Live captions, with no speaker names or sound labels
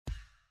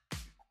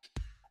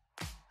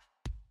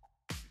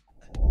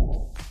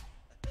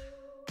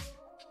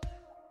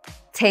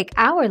Take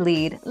our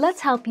lead, let's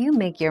help you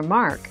make your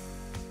mark.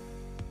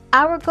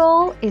 Our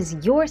goal is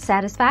your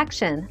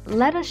satisfaction.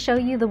 Let us show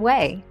you the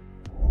way.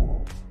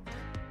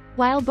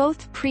 While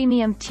both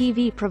premium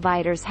TV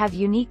providers have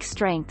unique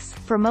strengths,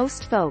 for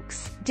most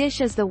folks,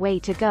 Dish is the way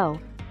to go.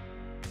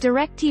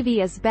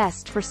 Directv is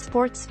best for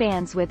sports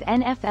fans with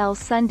NFL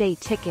Sunday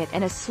Ticket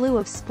and a slew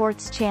of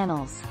sports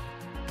channels.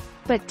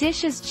 But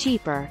Dish is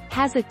cheaper,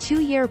 has a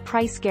 2-year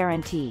price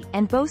guarantee,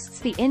 and boasts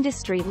the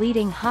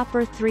industry-leading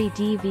Hopper 3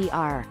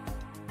 DVR.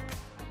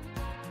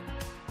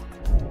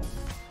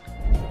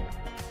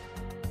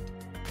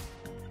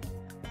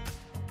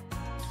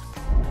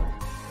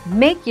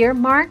 Make your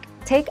mark,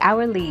 take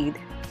our lead.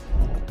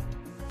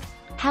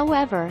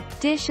 However,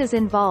 Dish is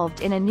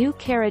involved in a new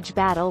carriage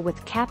battle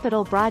with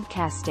Capital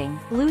Broadcasting,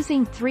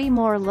 losing 3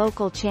 more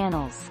local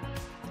channels.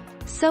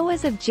 So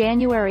as of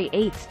January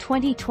 8,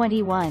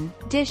 2021,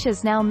 Dish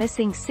is now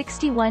missing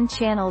 61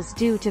 channels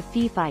due to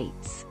fee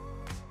fights.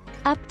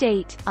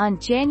 Update: on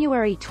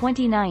January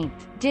 29,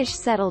 Dish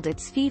settled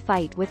its fee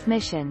fight with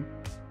Mission.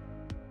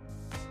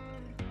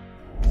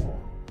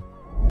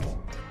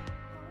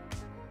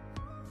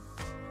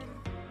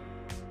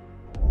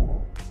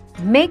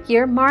 Make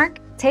your mark,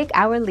 take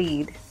our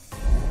lead.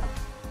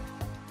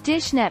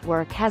 Dish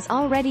Network has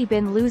already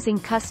been losing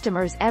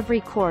customers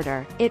every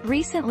quarter. It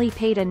recently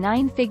paid a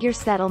 9-figure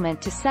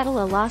settlement to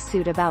settle a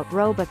lawsuit about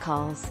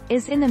robocalls,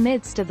 is in the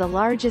midst of the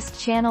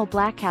largest channel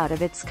blackout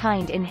of its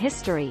kind in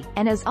history,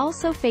 and is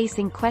also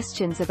facing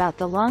questions about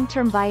the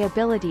long-term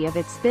viability of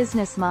its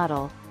business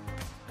model.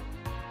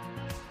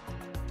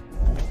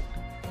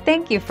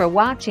 Thank you for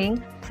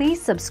watching.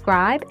 Please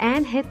subscribe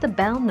and hit the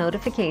bell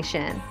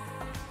notification.